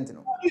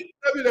 10%.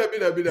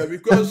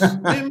 Because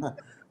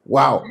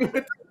wow,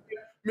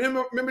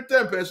 maybe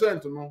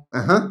 10%, no.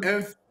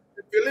 And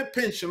Philip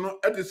pension,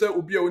 at the same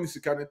will be only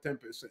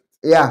 10%.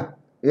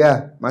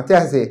 Yeah,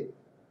 Matthias say.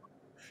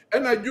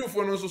 And I do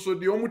for also so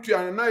the Omutu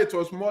and now it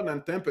was more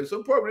than 10%.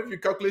 So probably if you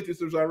calculate it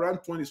was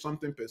around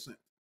 20-something%.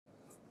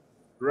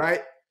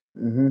 Right?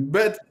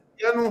 But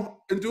You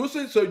know, and to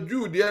say so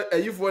Jude there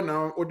a for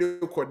now or the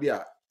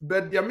Kodia.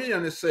 But the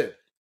American said,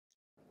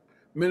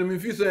 "Men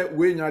if you say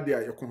we nya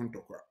there you can't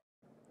talk."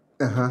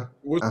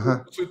 What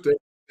so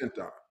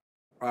center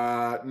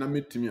na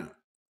metimia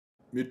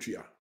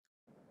metria.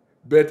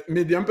 But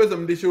me the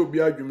person they show be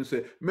argument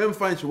say men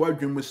find she what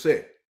dream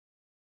say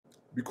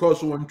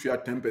because one tria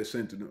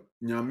 10% no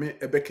nyame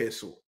ebeke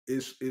so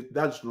is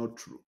that's not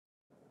true.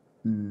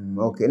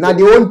 Okay. Now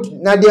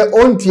the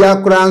own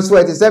tria kran so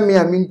it is me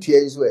I mean tria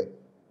is where.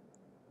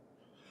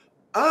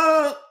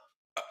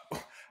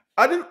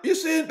 I didn't. You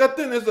see, that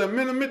thing is a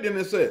minute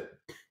and say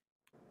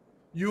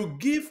you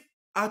give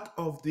out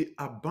of the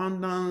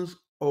abundance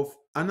of,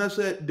 and I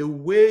said the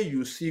way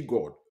you see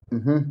God.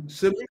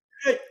 So,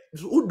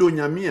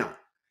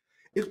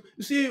 you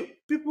see,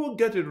 people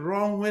get it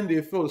wrong when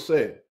they feel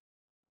say,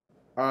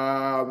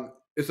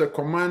 it's a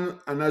command,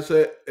 and I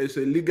say it's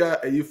a legal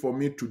for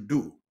me to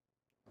do.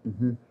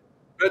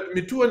 But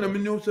me too, and I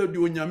mean, say the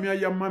onyamia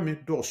ya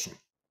mami dosun.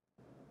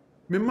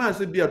 Me man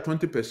say be a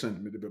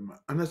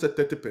 20%, and I say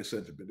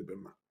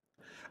 30%,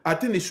 I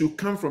think it should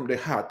come from the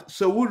heart.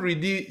 So we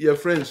read your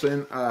friends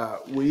saying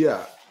we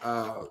are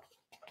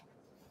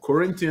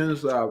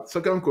Corinthians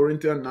 2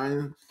 Corinthians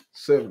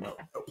 9:7.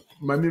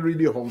 Maame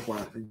read it home.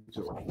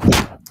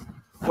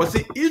 But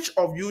see, each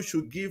of you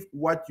should give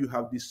what you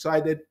have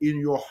decided in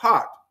your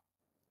heart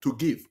to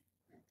give,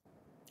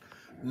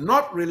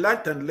 not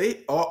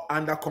reluctantly or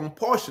under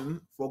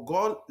compulsion, for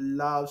God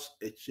loves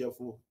a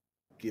cheerful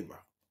giver.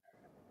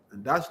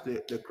 And that's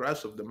the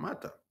crux of the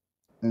matter.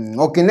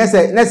 Okay,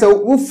 nese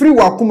wo free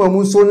wakuma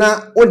mu so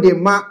na o de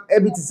ma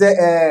ebi ti se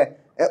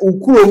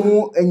ukuro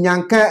mu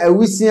nyanka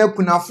awisia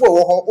kunafo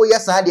wo ho o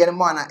yesa de ne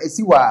ma na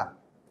esi wa.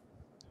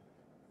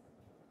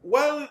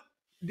 Well,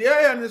 the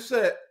iron is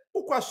say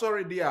ukwa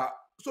sorry there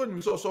so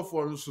nim so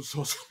for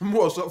so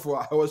more so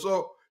for I was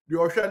so the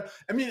ocean.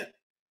 I mean,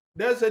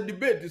 there's a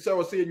debate this I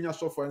was saying nya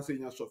so for and say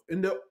nya so.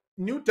 In the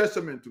New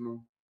Testament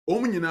no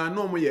nyina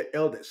no mo ye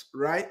elders,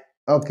 right?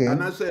 Okay.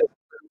 And I said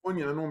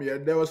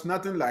there was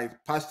nothing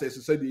like pastors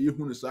who said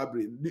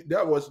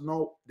that was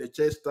no the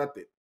church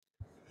started.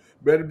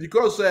 But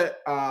because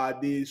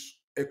this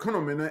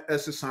economy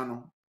is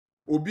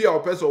obi a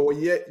person or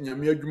ye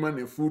nyame adwuma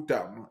na full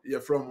time you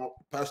from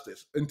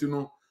pastors into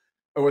no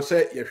I was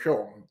say you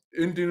show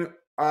into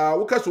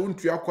woka so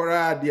ntua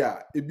kwara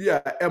dia ebi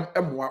a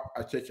emwa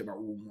a church na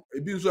wo mu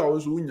ebi nso a wo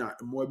so unya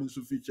emwa bi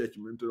nso fi church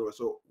mentor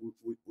so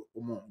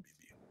wo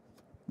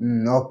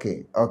bibi.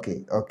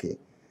 Okay.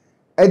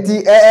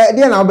 Eti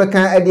dia na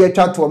obeka edi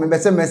atwa to me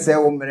bese mese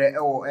wo mere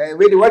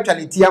we de watwa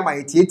ne tia ma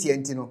etie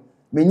enti no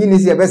menyini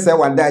se bese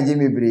wada age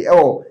mebre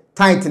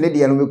tight ne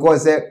de no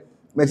because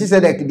me chi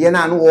said that dia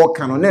na no wo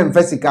ka no na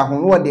mfa sika ho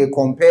no de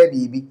compare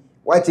bibi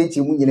wa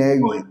chechi mu nyina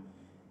awie.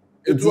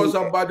 It was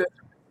about the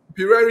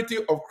superiority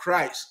of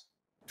Christ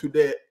to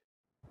the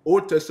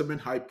Old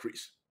Testament high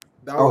priest.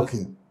 That was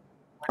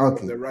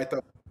the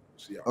writer.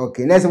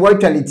 Okay, let's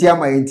watch and tia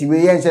ma enti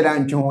we yen sheda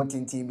ntwe ho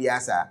tintin bi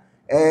asa.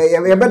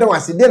 You better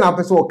was the na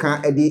person o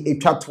kan e de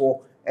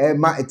etwato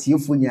ma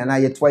etiefo nya na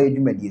yeto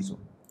ayedwumadie so.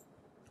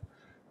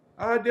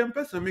 The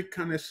person me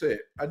can say,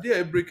 I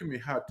dare break me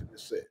heart to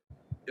say,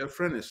 your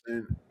friend is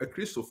saying a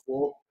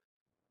Christopher,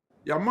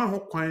 your man who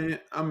kwan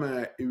am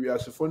a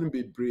ewiasefo no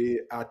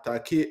bebre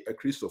attack a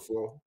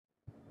Christopher.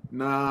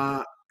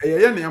 Na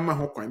eye na yama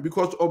ho kwan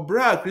because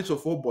obra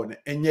Christopher born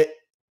enye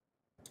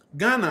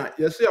Ghana,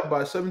 you say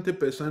about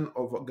 70%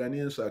 of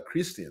Ghanaians are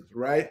Christians,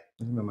 right?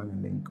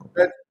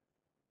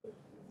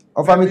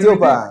 Of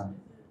Ethiopia.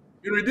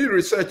 You read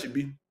research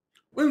be.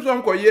 When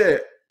some call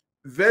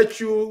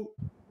virtue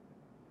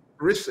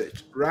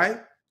research,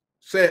 right?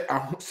 Say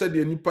said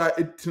the nipa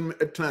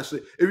it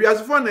translate. If you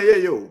ask for na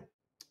yo,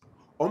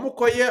 omo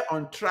call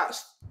on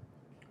trust.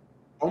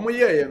 Omo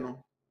you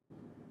know.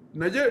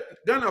 Nigeria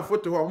Ghana for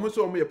to omo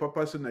so omo ye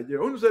papa say Nigeria.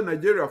 Omo say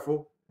Nigeria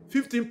for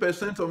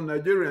 15% of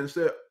Nigerians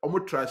say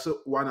omo trust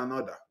one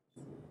another.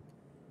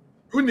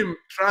 Wontumi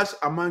trust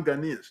among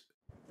Ghanaians.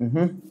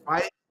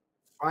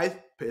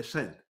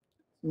 5%.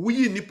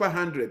 We nipa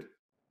 100.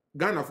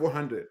 Ghana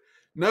 400.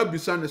 Now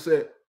Bisane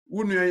say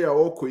Unuya ya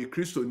oko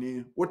Christo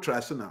ni what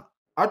trust na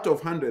out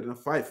of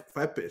 105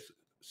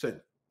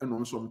 5% and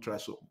on some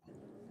trust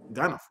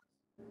Ghana.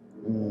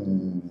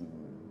 And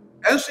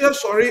say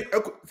sorry,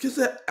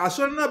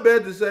 Asare na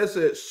bed says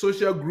a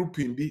social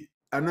grouping bi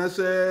and I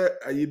say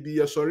I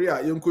be sorry a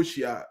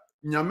yenkoshia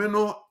nyame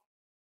no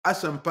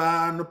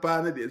asampa no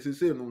pa na de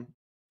say no.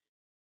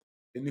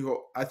 Anyhow,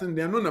 I think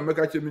they are not make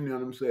a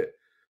chimney say.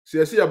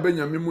 See a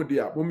Benjamin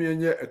Mudia,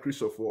 Bomianya a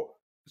Christopher,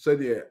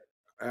 said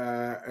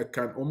a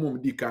can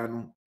omum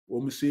dicano,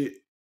 say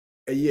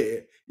a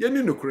year,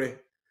 yen no cray.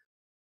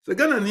 The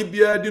Ghana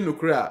Nibia dino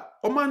cry,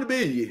 o man be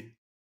ye.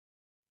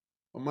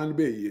 O man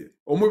be ye,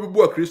 o maybe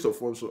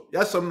Christopher so.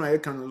 Yes, some I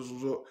can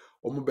so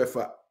o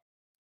mubefa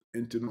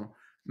into no.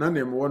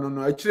 None one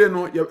no, actually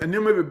no, and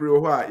you may be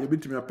brew, you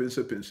bit me a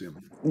pencil.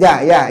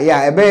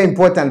 Yeah, a very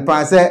important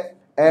part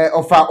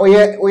of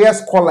our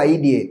scholar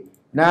idea.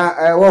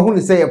 Now, what who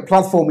say a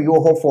platform you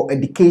hold for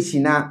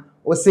education now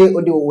o say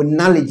o de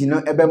knowledge no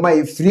ebe ma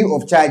free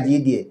of charge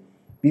ye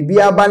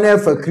bibia ba na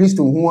fa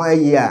Kristo ho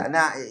ayi a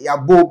na ya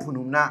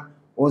bopunum na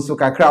onso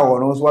kakra wo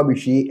no so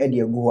abehwe e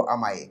de agu ho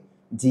amaye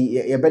nti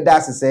ye beda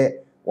asese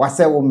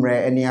wase wo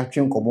mre ene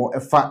atwe nkomo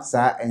efa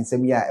sa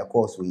ensem ya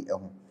ekoso yi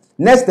eho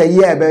next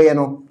year ebe ye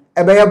no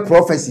ebe ye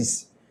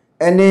prophecies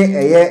ene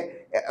eye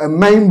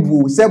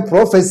mindbu say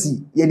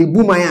prophecy ye di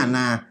buman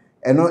ana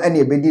eno ene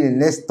ebedi the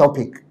next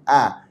topic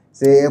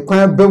say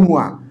ekwan bamu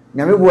a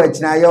nyame bo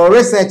akina your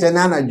research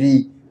na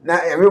anadwi na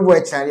nyame bo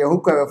akina ye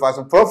hukwa fa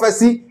so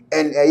prophecy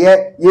and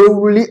eye ye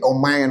wuli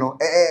oman no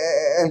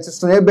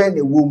ento no ebe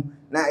na wom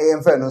na eye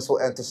mfa no so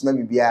ento so na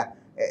bibia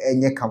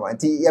enye kama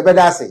nti ye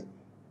beda ase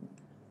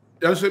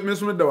yanse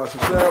mesome da wase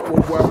say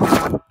wo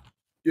ma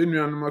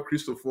yenuanuma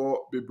Christopher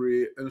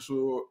bebre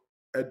enso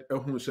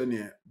ehun se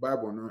ne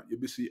Bible no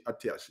yebisi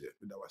atiase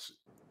da wase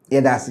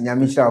ye da ase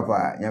nyame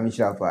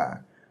shirafa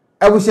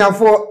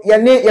abusiafo ye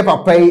ne ye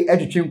papa yi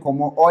atwetwe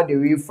nkomo all the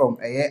way from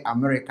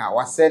America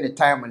wase the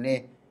time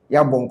ne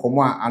ya bon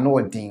nkomo a ano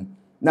odin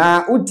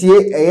na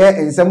utie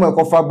ensem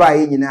ekofa ba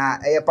yi nyina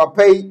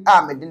papa yi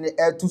a mede ne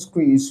to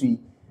screen su yi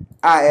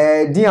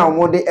din a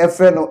mo de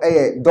efre no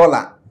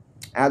dollar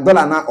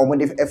na omo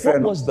de efre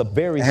no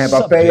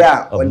papa yi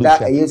a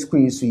onda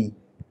screen su yi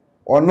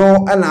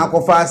ono na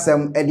akofa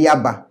asem de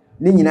aba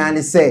ni nyina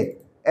ne se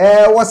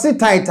wose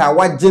title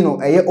wagye no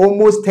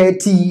almost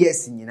 30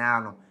 years nyina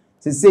no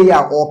se say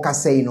ya o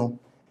kasai no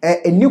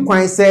eni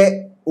kwan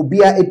se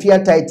obia etua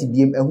title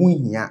biem ehu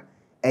hia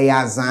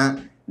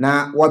azan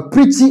na wa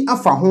preachi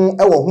afa ho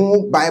ewo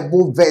ho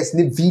Bible verse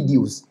ni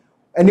videos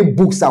any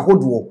books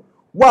ahodo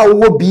wa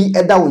wo bi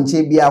eda wo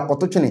nche bia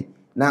kototwene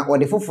na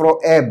wode foforo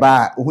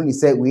ba ohu ni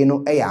se we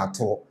no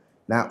ato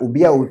na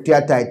obia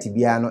otua title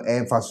bia no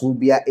emfaso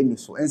bia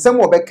eniso ensem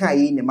wo beka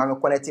yi ne ma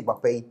connect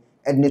papa yi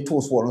edne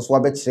tools wo no so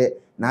abekire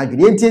na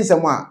adwene enti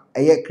ensem a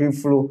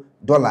Creflo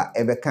dollar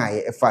ebeka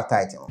yi efa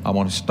title. I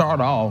want to start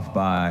off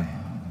by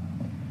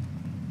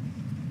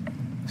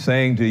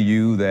saying to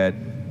you that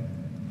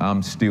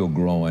I'm still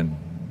growing,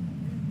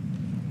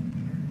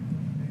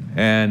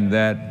 and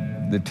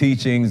that the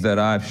teachings that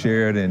I've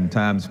shared in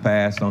times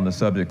past on the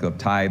subject of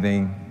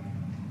tithing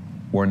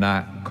were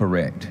not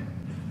correct.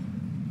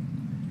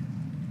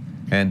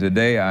 And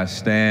today I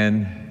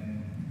stand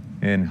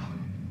in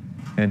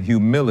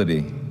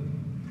humility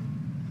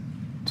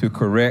to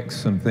correct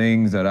some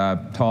things that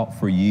I've taught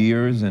for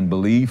years and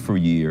believed for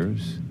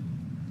years,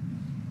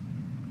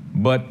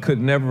 but could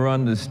never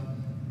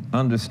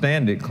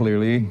understand it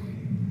clearly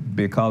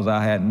because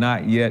I had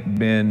not yet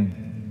been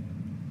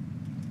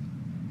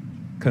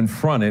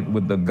confronted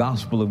with the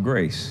gospel of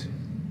grace,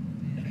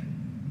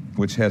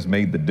 which has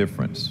made the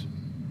difference.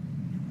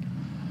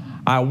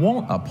 I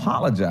won't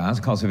apologize,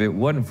 because if it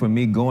wasn't for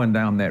me going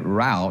down that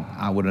route,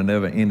 I would have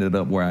never ended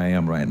up where I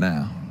am right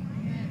now.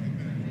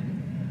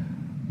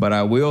 But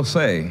I will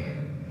say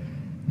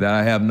that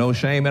I have no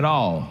shame at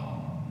all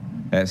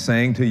at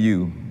saying to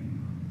you,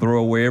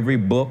 throw away every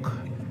book,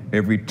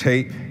 every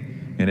tape,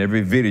 and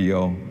every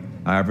video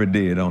I ever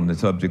did on the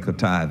subject of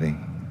tithing,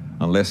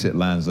 unless it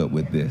lines up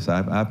with this.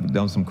 I've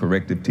done some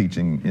corrective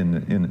teaching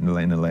in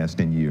the last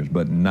 10 years,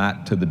 but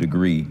not to the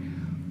degree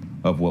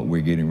of what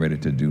we're getting ready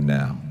to do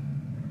now.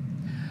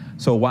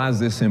 So why is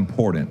this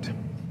important?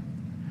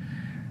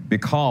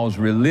 Because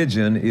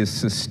religion is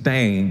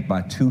sustained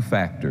by two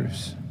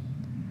factors: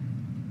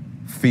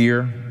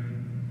 fear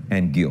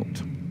and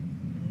guilt.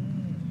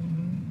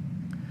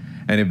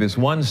 And if it's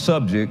one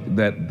subject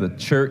that the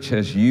church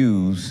has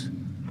used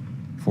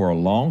for a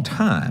long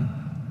time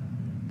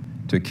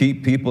to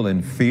keep people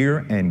in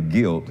fear and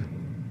guilt,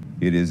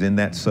 it is in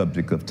that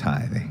subject of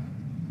tithing.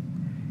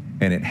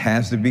 And it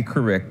has to be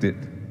corrected,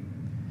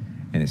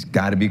 and it's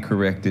got to be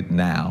corrected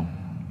now.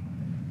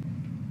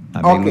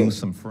 I may lose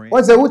some friends.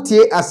 What's the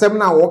utie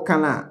asemna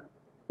wokana?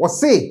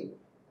 Wose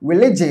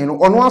religion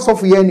ono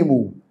asofu ye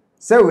animu.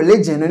 Say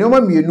religion no ma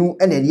mienu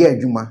e na de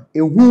adwuma.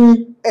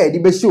 Ehu e de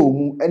be hye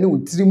omu ene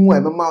utirimu e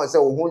mema se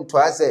wo ho nto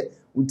ase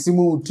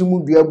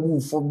utimu duabu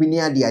fo bi ni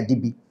ade ade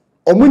bi.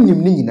 Omu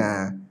nim ni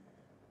nyina.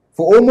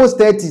 For almost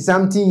 30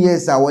 something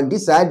years our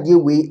this ade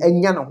we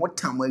enya no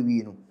hotam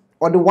awie no.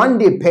 Or the one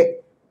day pe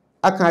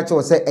aka che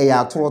wo se e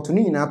ya atoro to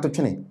ni nyina to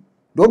twene.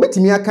 Do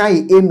betimi aka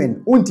yi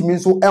amen. Untimi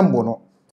nso embo no.